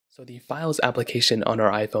So the Files application on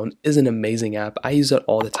our iPhone is an amazing app. I use it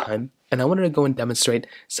all the time, and I wanted to go and demonstrate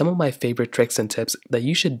some of my favorite tricks and tips that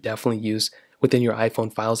you should definitely use within your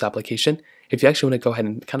iPhone Files application if you actually want to go ahead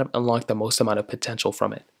and kind of unlock the most amount of potential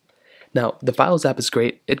from it. Now, the Files app is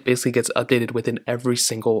great. It basically gets updated within every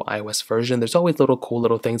single iOS version. There's always cool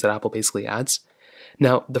little things that Apple basically adds.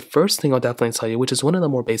 Now, the first thing I'll definitely tell you, which is one of the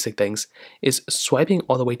more basic things, is swiping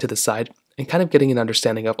all the way to the side and kind of getting an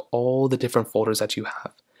understanding of all the different folders that you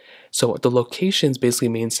have. So the locations basically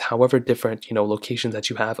means however different, locations that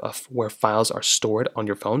you have of where files are stored on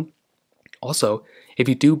your phone. Also, if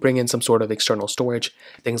you do bring in some sort of external storage,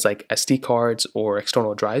 things like SD cards or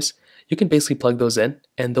external drives, you can basically plug those in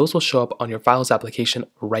and those will show up on your Files application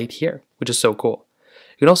right here, which is so cool.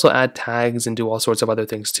 You can also add tags and do all sorts of other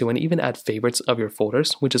things too, and even add favorites of your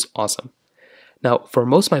folders, which is awesome. Now, for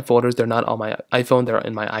most of my folders, they're not on my iPhone, they're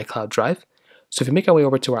in my iCloud drive. So if you make our way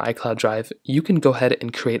over to our iCloud drive, you can go ahead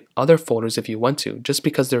and create other folders if you want to. Just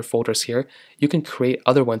because there are folders here, you can create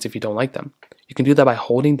other ones if you don't like them. You can do that by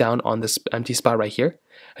holding down on this empty spot right here,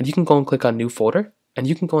 and you can go and click on New Folder, and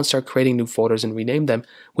you can go and start creating new folders and rename them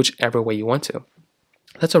whichever way you want to.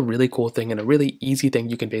 That's a really cool thing and a really easy thing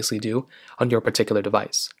you can basically do on your particular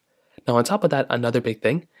device. Now on top of that, another big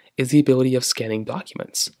thing is the ability of scanning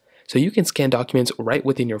documents. So you can scan documents right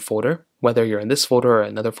within your folder, whether you're in this folder or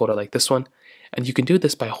another folder like this one. And you can do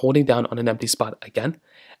this by holding down on an empty spot again,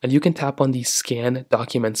 and you can tap on the Scan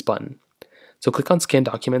Documents button. So click on Scan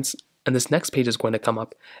Documents, and this next page is going to come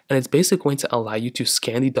up, and it's basically going to allow you to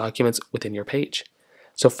scan the documents within your page.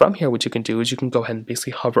 So from here, what you can do is you can go ahead and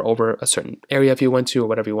basically hover over a certain area if you want to, or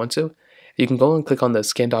whatever you want to. You can go and click on the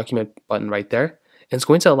Scan Document button right there, and it's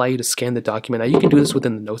going to allow you to scan the document. Now you can do this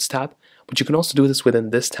within the Notes tab, but you can also do this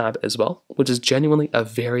within this tab as well, which is genuinely a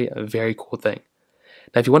very cool thing.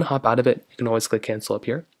 Now, if you want to hop out of it, you can always click cancel up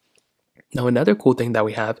here. Now, another cool thing that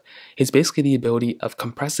we have is basically the ability of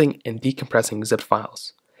compressing and decompressing zip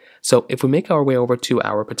files. So if we make our way over to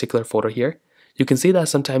our particular folder here, you can see that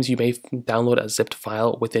sometimes you may download a zipped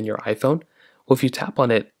file within your iPhone. Well, if you tap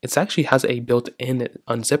on it, it actually has a built-in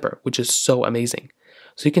unzipper, which is so amazing.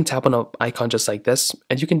 So you can tap on an icon just like this,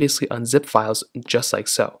 and you can basically unzip files just like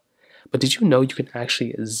so. But did you know you can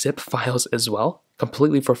actually zip files as well,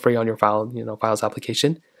 completely for free on your Files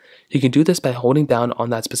application? You can do this by holding down on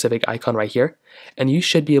that specific icon right here, and you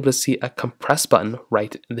should be able to see a compress button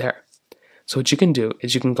right there. So what you can do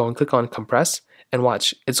is you can go and click on compress, and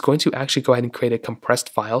watch, it's going to actually go ahead and create a compressed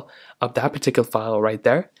file of that particular file right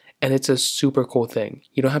there, and it's a super cool thing.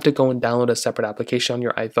 You don't have to go and download a separate application on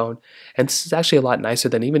your iPhone, and this is actually a lot nicer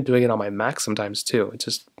than even doing it on my Mac sometimes too. It's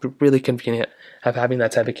just really convenient of having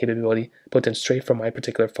that type of capability built in straight from my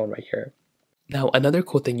particular phone right here. Now, another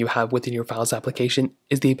cool thing you have within your Files application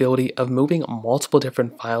is the ability of moving multiple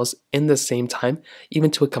different files in the same time, even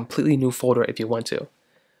to a completely new folder if you want to.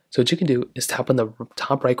 So what you can do is tap on the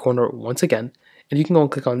top right corner once again, and you can go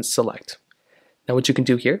and click on Select. Now what you can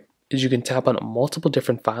do here is you can tap on multiple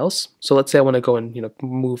different files. So let's say I want to go and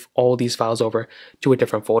move all these files over to a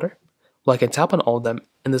different folder. Well, I can tap on all of them,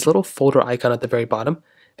 and this little folder icon at the very bottom,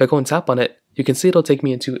 if I go and tap on it, you can see it'll take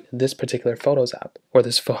me into this particular Photos app, or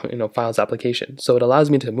this Files application. So it allows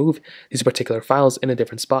me to move these particular files in a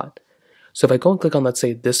different spot. So if I go and click on, let's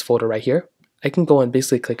say, this folder right here, I can go and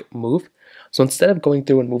basically click Move. So instead of going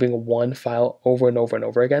through and moving one file over and over and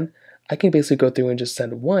over again, I can basically go through and just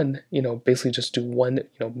send one, basically just do one,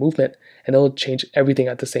 movement, and it'll change everything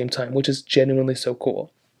at the same time, which is genuinely so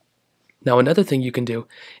cool. Now, another thing you can do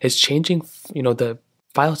is changing, the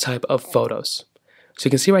file type of photos. So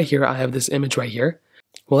you can see right here, I have this image right here.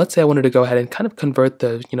 Well, let's say I wanted to go ahead and kind of convert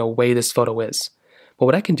the, way this photo is. Well,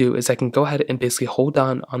 what I can do is I can go ahead and basically hold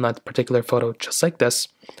down on that particular photo just like this.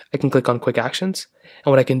 I can click on Quick Actions.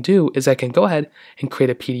 And what I can do is I can go ahead and create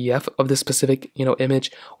a PDF of this specific, image,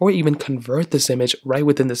 or even convert this image right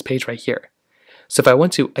within this page right here. So if I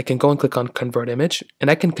want to, I can go and click on Convert Image, and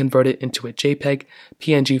I can convert it into a JPEG,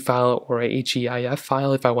 PNG file, or a HEIF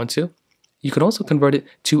file if I want to. You can also convert it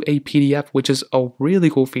to a PDF, which is a really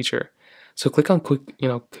cool feature. So click on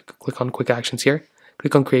Quick Actions here,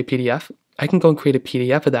 click on Create PDF. I can go and create a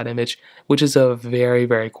PDF of that image, which is a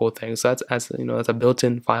very cool thing. So that's a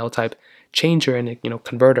built-in file type changer and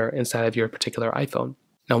converter inside of your particular iPhone.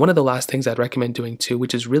 Now, one of the last things I'd recommend doing too,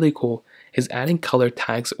 which is really cool, is adding color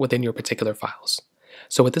tags within your particular files.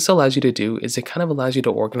 So what this allows you to do is it kind of allows you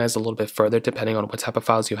to organize a little bit further depending on what type of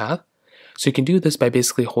files you have. So you can do this by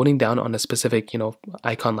basically holding down on a specific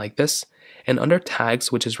icon like this, and under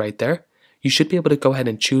tags, which is right there, you should be able to go ahead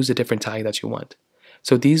and choose a different tag that you want.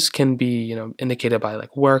 So these can be, indicated by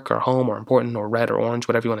like work or home or important or red or orange,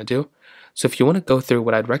 whatever you want to do. So if you want to go through,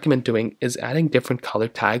 what I'd recommend doing is adding different color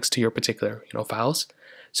tags to your particular files.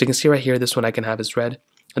 So you can see right here, this one I can have as red,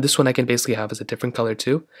 and this one I can basically have as a different color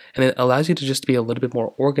too, and it allows you to just be a little bit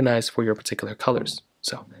more organized for your particular colors.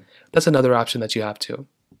 So that's another option that you have too.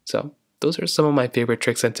 So those are some of my favorite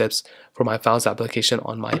tricks and tips for my files application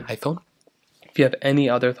on my iPhone. If you have any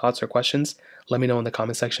other thoughts or questions, let me know in the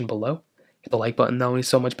comment section below. Hit the like button not only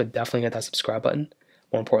so much, but definitely hit that subscribe button.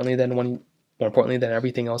 More importantly than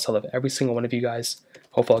everything else, I love every single one of you guys.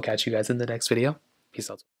 Hopefully I'll catch you guys in the next video. Peace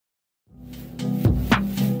out.